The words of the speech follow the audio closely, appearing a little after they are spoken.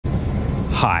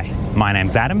Hi, my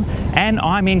name's Adam and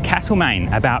I'm in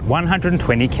Castlemaine, about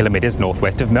 120 kilometres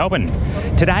northwest of Melbourne.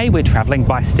 Today we're travelling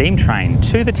by steam train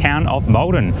to the town of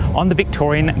Maldon on the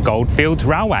Victorian Goldfields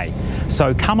Railway.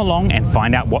 So come along and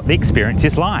find out what the experience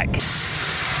is like.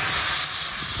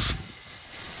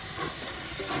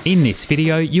 In this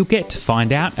video you'll get to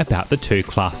find out about the two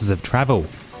classes of travel.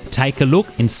 Take a look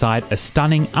inside a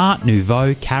stunning Art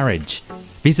Nouveau carriage.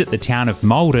 Visit the town of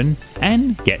Maldon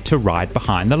and get to ride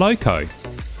behind the loco.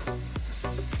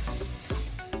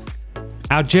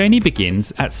 Our journey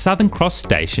begins at Southern Cross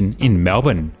Station in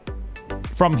Melbourne.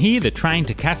 From here the train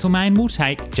to Castlemaine will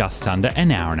take just under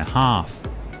an hour and a half.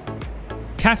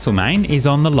 Castlemaine is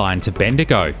on the line to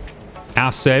Bendigo.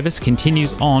 Our service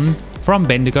continues on from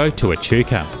Bendigo to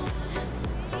Echuca.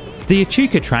 The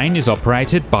Echuca train is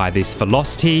operated by this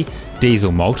Velocity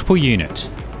diesel multiple unit.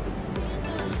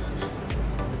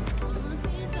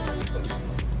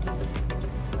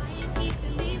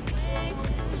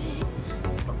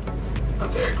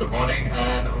 Good morning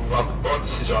and welcome aboard.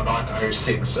 This is your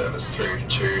 906 service through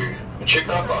to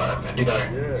Echuca via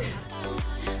Bendigo.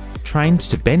 Trains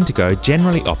to Bendigo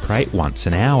generally operate once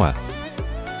an hour.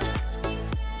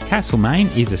 Castlemaine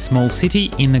is a small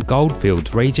city in the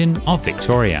Goldfields region of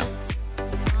Victoria.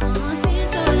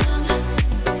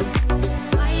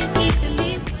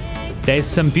 There's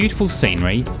some beautiful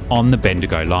scenery on the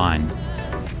Bendigo line.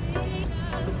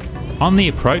 On the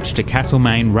approach to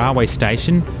Castlemaine railway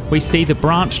station, we see the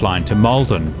branch line to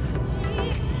Maldon.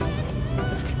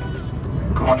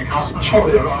 Good morning, customer.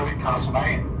 Shortly arriving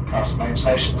Castlemaine. Castlemaine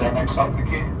station is our next stop,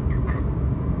 thank you.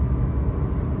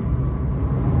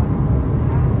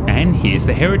 And here's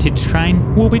the heritage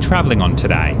train we'll be travelling on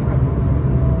today.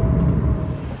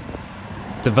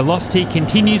 The Velocity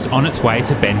continues on its way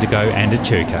to Bendigo and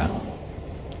Echuca.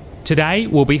 Today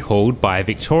we'll be hauled by a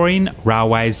Victorian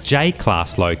Railways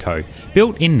J-Class loco,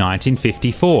 built in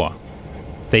 1954.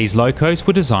 These locos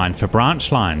were designed for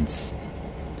branch lines.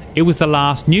 It was the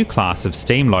last new class of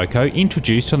steam loco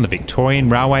introduced on the Victorian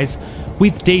Railways,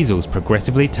 with diesels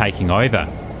progressively taking over.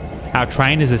 Our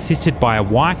train is assisted by a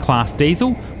Y-Class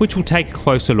diesel, which we'll take a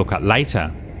closer look at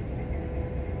later.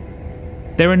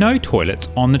 There are no toilets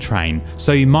on the train,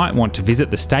 so you might want to visit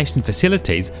the station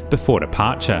facilities before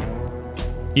departure.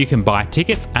 You can buy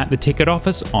tickets at the ticket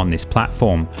office on this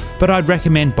platform, but I'd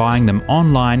recommend buying them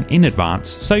online in advance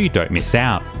so you don't miss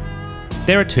out.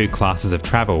 There are two classes of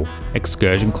travel: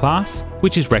 excursion class,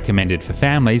 which is recommended for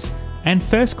families, and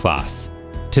first class.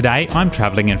 Today I'm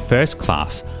travelling in first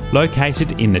class,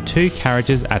 located in the two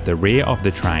carriages at the rear of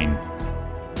the train.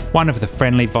 One of the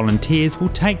friendly volunteers will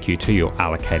take you to your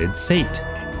allocated seat.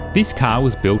 This car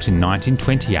was built in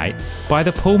 1928 by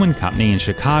the Pullman Company in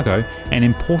Chicago and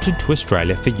imported to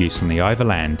Australia for use on the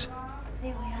overland.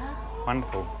 There we are.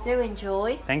 Wonderful. Do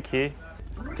enjoy. Thank you.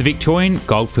 The Victorian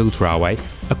Goldfields Railway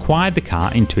acquired the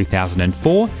car in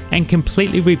 2004 and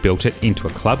completely rebuilt it into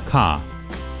a club car.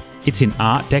 It's in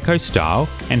Art Deco style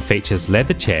and features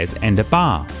leather chairs and a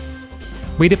bar.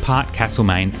 We depart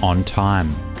Castlemaine on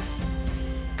time.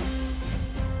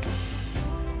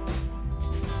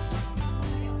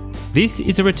 This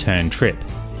is a return trip.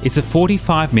 It's a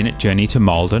 45-minute journey to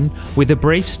Maldon with a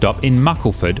brief stop in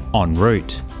Muckleford en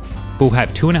route. We'll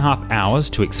have 2.5 hours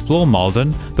to explore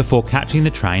Maldon before catching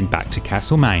the train back to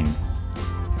Castlemaine.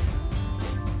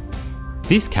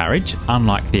 This carriage,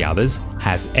 unlike the others,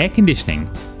 has air conditioning,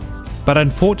 but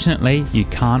unfortunately you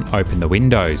can't open the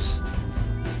windows.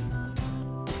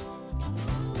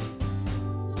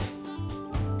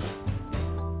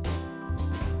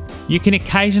 You can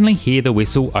occasionally hear the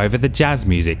whistle over the jazz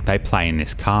music they play in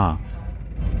this car.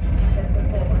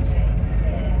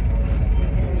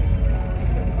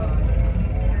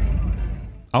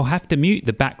 I'll have to mute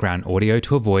the background audio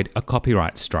to avoid a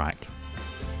copyright strike.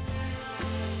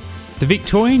 The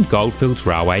Victorian Goldfields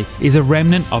Railway is a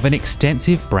remnant of an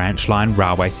extensive branch line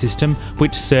railway system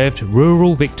which served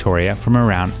rural Victoria from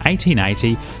around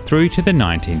 1880 through to the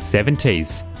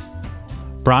 1970s.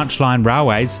 Branch line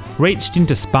railways reached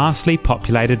into sparsely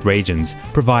populated regions,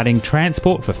 providing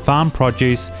transport for farm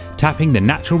produce, tapping the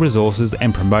natural resources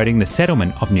and promoting the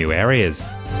settlement of new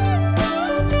areas.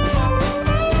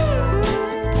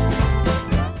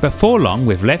 Before long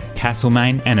we've left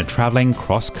Castlemaine and are travelling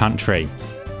cross-country.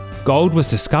 Gold was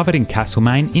discovered in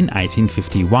Castlemaine in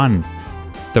 1851.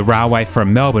 The railway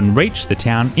from Melbourne reached the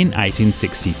town in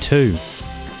 1862.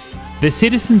 The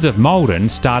citizens of Maldon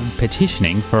started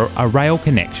petitioning for a rail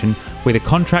connection, with a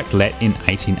contract let in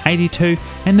 1882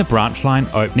 and the branch line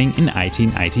opening in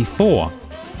 1884.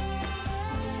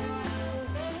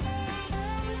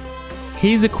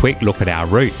 Here's a quick look at our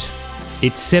route.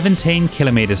 It's 17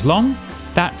 kilometres long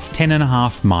That's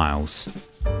 10.5 miles.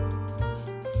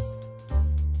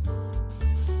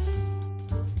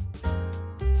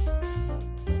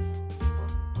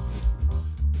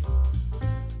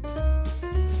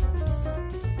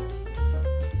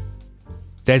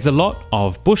 There's a lot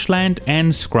of bushland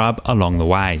and scrub along the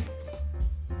way.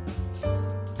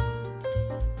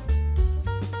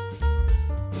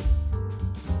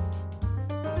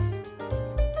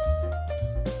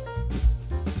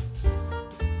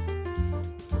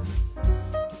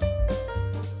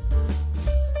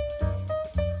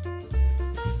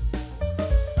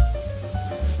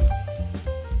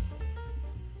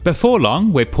 Before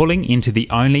long, we're pulling into the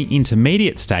only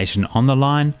intermediate station on the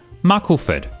line,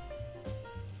 Muckleford.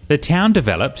 The town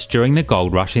developed during the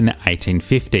gold rush in the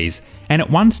 1850s and at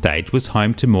one stage was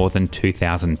home to more than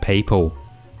 2,000 people.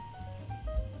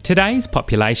 Today's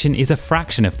population is a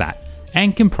fraction of that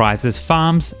and comprises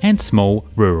farms and small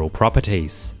rural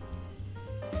properties.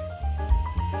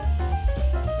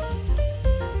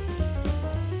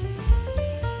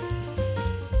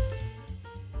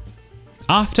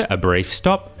 After a brief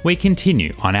stop, we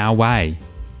continue on our way.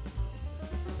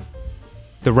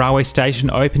 The railway station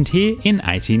opened here in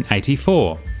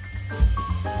 1884.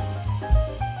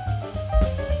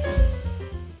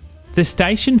 The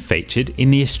station featured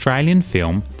in the Australian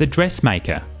film The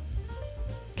Dressmaker.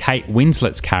 Kate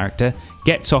Winslet's character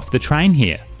gets off the train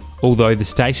here, although the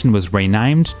station was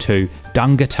renamed to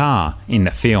Dungatar in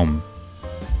the film.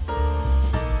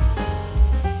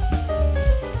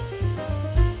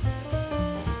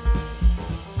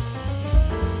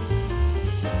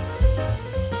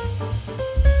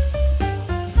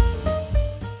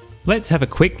 Let's have a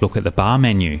quick look at the bar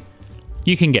menu.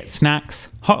 You can get snacks,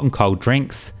 hot and cold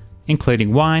drinks,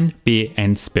 including wine, beer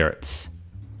and spirits.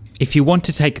 If you want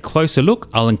to take a closer look,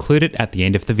 I'll include it at the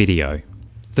end of the video.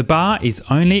 The bar is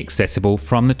only accessible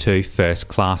from the 2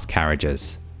 first-class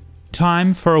carriages.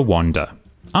 Time for a wander.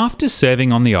 After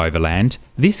serving on the overland,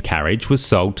 this carriage was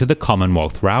sold to the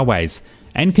Commonwealth Railways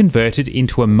and converted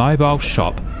into a mobile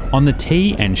shop on the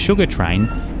tea and sugar train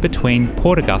between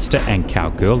Port Augusta and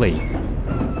Kalgoorlie.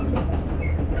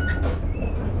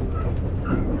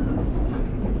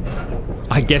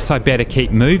 I guess I better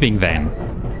keep moving then.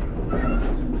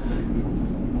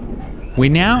 We're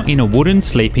now in a wooden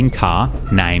sleeping car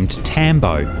named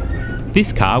Tambo.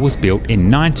 This car was built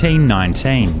in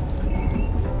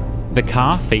 1919. The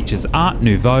car features Art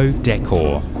Nouveau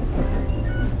decor.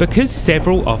 Because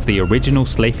several of the original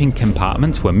sleeping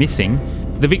compartments were missing,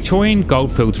 the Victorian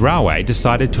Goldfields Railway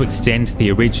decided to extend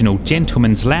the original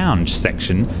Gentleman's Lounge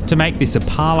section to make this a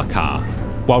parlour car,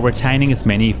 while retaining as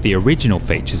many of the original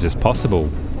features as possible.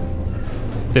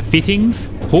 The fittings,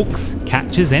 hooks,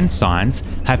 catches and signs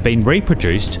have been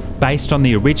reproduced based on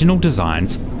the original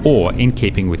designs or in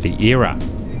keeping with the era.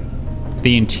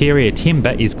 The interior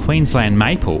timber is Queensland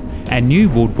maple and new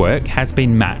woodwork has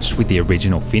been matched with the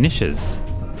original finishes.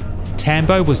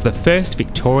 Tambo was the first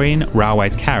Victorian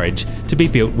Railways carriage to be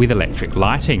built with electric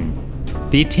lighting.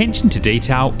 The attention to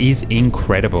detail is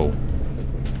incredible.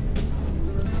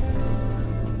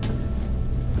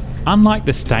 Unlike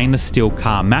the stainless steel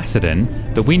car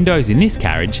Macedon, the windows in this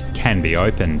carriage can be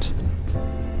opened.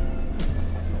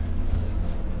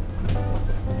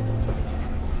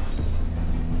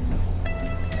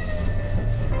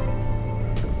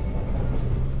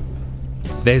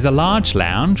 There's a large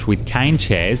lounge with cane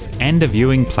chairs and a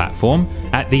viewing platform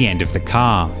at the end of the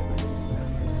car.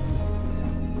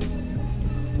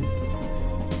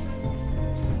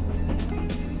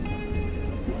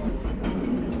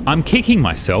 I'm kicking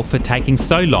myself for taking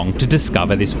so long to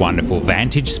discover this wonderful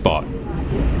vantage spot.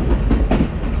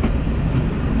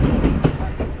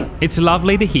 It's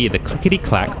lovely to hear the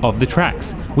clickety-clack of the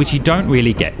tracks, which you don't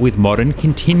really get with modern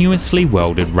continuously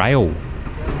welded rail.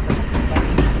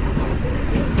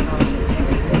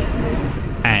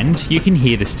 And you can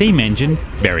hear the steam engine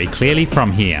very clearly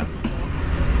from here.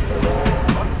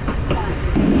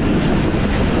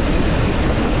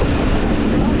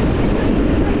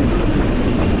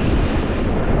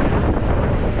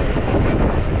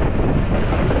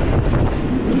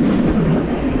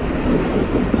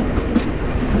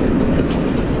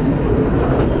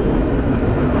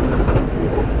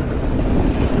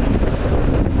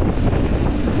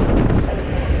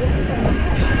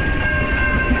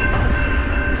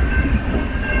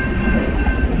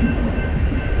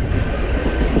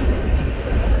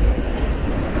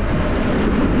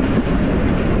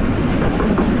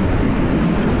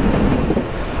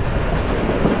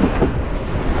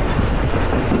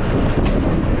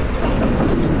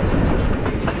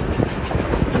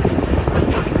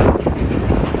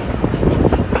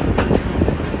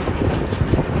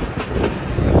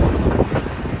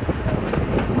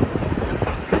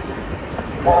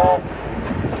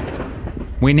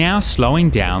 We're now slowing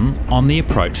down on the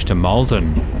approach to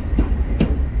Maldon.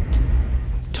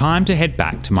 Time to head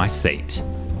back to my seat.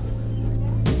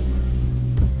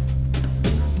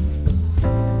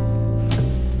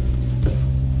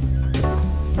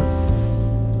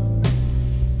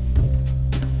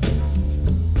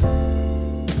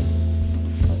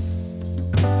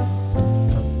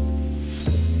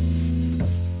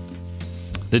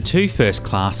 The two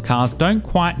first-class cars don't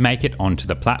quite make it onto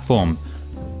the platform,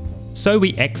 so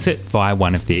we exit via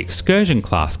one of the excursion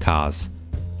class cars.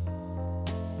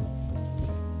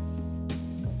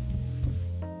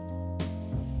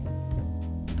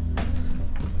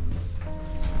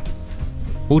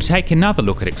 We'll take another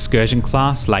look at excursion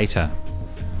class later.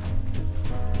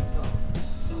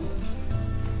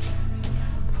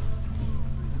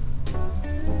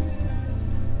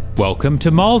 Welcome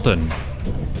to Maldon.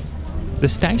 The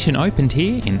station opened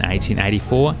here in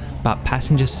 1884, but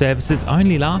passenger services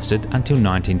only lasted until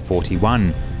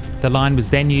 1941. The line was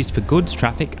then used for goods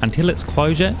traffic until its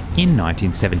closure in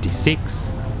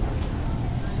 1976.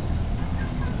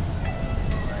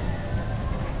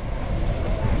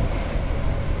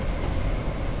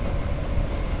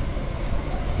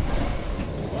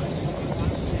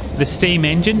 The steam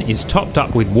engine is topped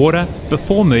up with water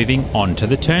before moving onto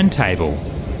the turntable.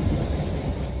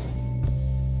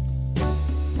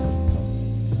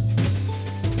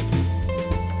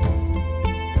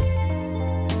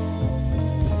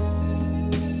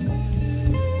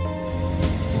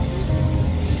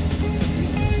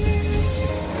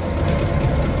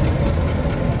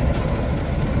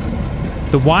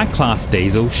 The Y-Class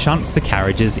diesel shunts the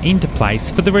carriages into place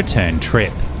for the return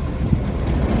trip.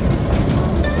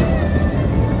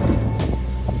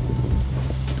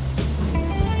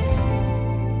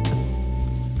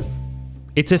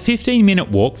 It's a 15-minute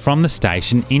walk from the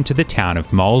station into the town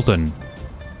of Maldon.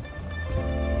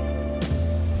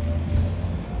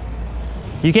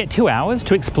 You get 2 hours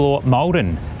to explore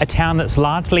Maldon, a town that's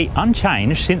largely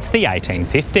unchanged since the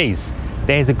 1850s.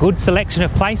 There's a good selection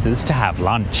of places to have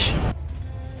lunch.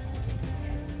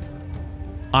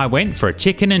 I went for a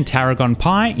chicken and tarragon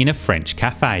pie in a French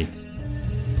cafe.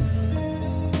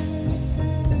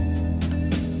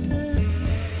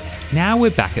 Now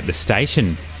we're back at the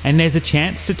station, and there's a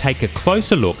chance to take a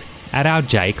closer look at our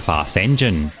J-Class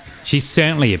engine. She's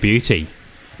certainly a beauty.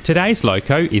 Today's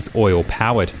loco is oil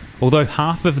powered, although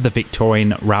half of the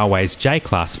Victorian Railway's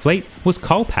J-Class fleet was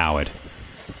coal powered.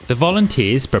 The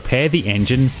volunteers prepare the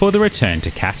engine for the return to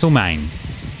Castlemaine.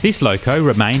 This loco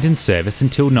remained in service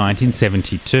until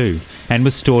 1972 and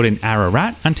was stored in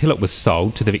Ararat until it was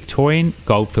sold to the Victorian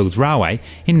Goldfields Railway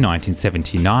in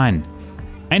 1979.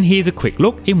 And here's a quick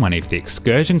look in one of the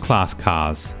excursion class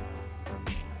cars.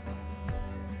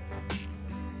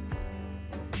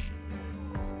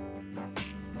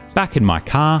 Back in my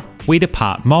car, we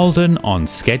depart Maldon on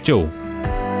schedule.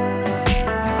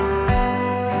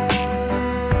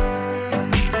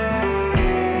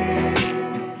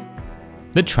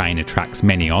 The train attracts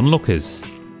many onlookers.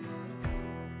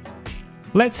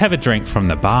 Let's have a drink from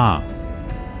the bar.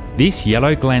 This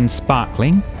Yellow Glen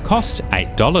Sparkling cost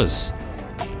 $8.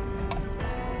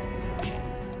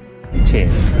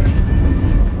 Cheers.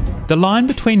 The line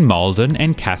between Maldon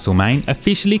and Castlemaine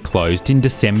officially closed in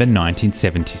December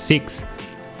 1976,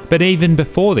 but even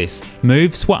before this,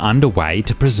 moves were underway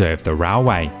to preserve the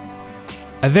railway.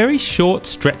 A very short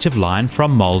stretch of line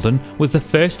from Maldon was the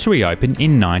first to reopen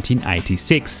in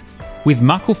 1986, with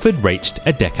Muckleford reached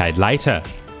a decade later.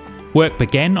 Work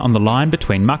began on the line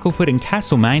between Muckleford and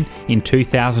Castlemaine in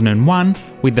 2001,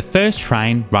 with the first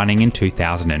train running in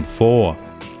 2004.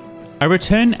 A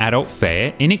return adult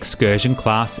fare in excursion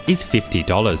class is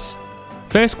 $50.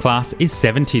 First class is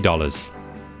 $70.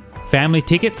 Family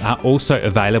tickets are also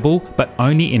available, but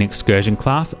only in excursion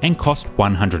class and cost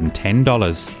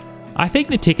 $110. I think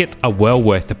the tickets are well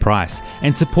worth the price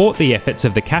and support the efforts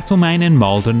of the Castlemaine and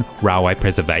Maldon Railway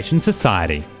Preservation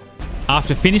Society.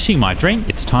 After finishing my drink,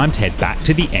 it's time to head back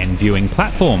to the end viewing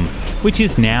platform, which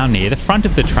is now near the front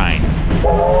of the train.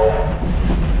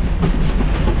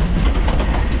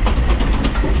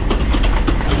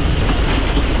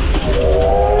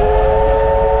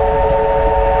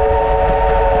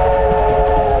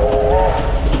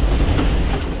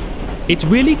 It's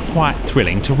really quite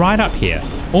thrilling to ride up here,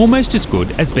 almost as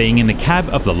good as being in the cab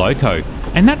of the loco,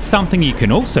 and that's something you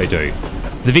can also do.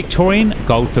 The Victorian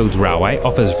Goldfields Railway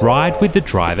offers ride with the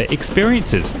driver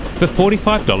experiences for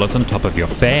 $45 on top of your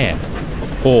fare.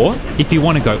 Or, if you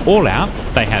want to go all out,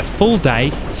 they have full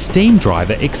day steam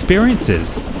driver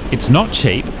experiences. It's not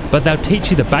cheap, but they'll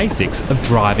teach you the basics of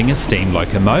driving a steam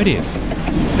locomotive.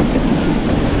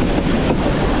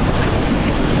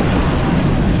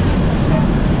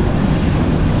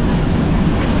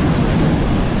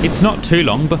 It's not too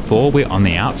long before we're on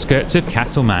the outskirts of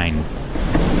Castlemaine.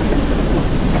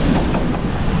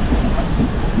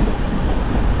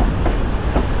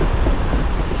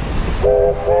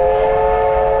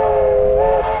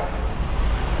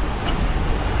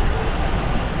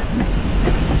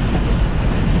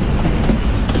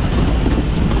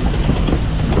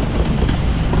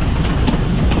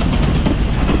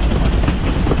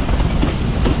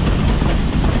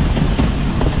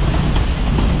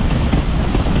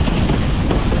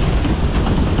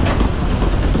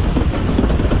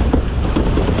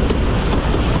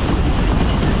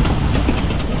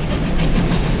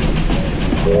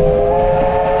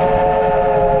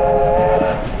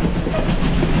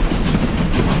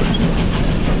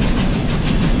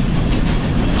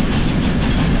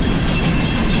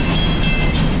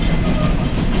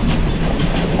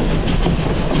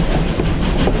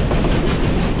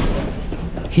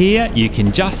 Here you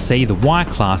can just see the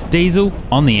Y-class diesel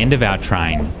on the end of our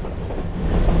train.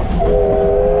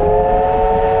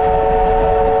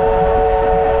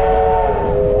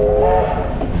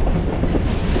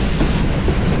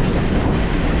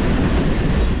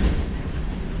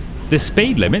 The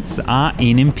speed limits are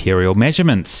in imperial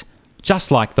measurements, just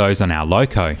like those on our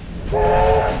loco.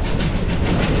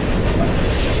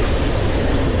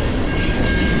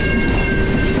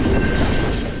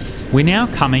 We're now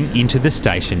coming into the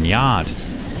station yard.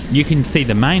 You can see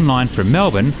the main line from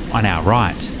Melbourne on our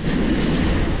right.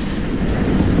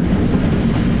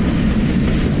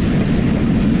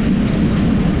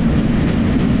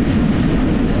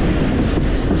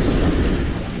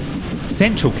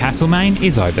 Central Castlemaine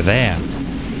is over there.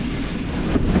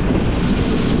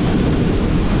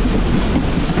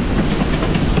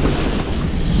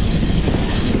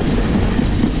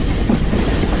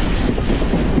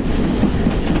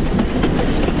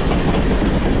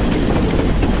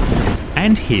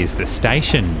 And here's the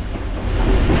station.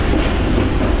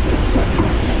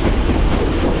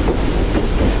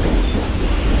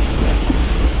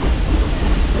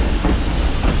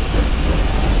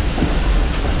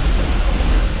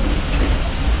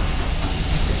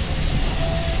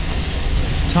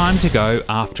 Time to go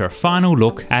after a final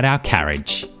look at our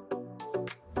carriage.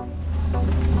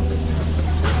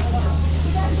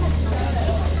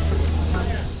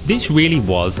 This really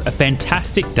was a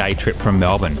fantastic day trip from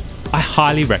Melbourne. I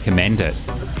highly recommend it.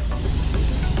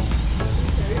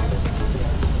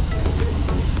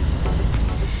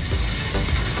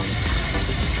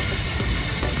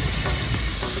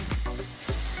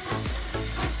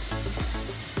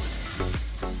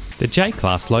 The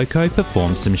J-Class loco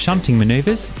performs some shunting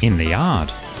manoeuvres in the yard.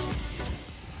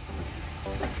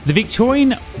 The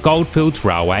Victorian Goldfields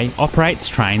Railway operates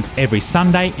trains every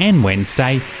Sunday and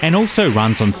Wednesday and also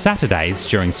runs on Saturdays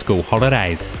during school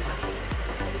holidays.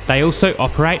 They also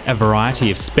operate a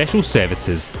variety of special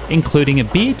services, including a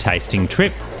beer tasting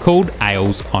trip called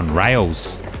Ales on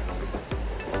Rails.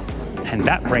 And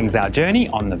that brings our journey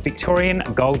on the Victorian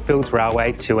Goldfields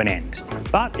Railway to an end.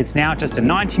 But it's now just a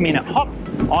 90-minute hop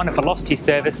on a Velocity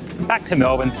service back to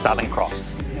Melbourne's Southern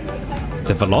Cross.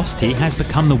 The Velocity has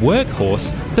become the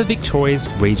workhorse for Victoria's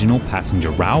regional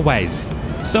passenger railways,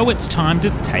 so it's time to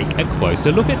take a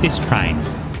closer look at this train.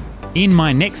 In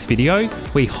my next video,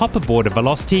 we hop aboard a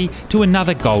Velocity to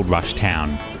another gold rush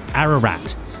town,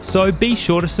 Ararat, so be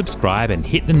sure to subscribe and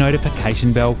hit the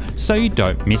notification bell so you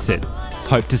don't miss it.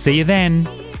 Hope to see you then.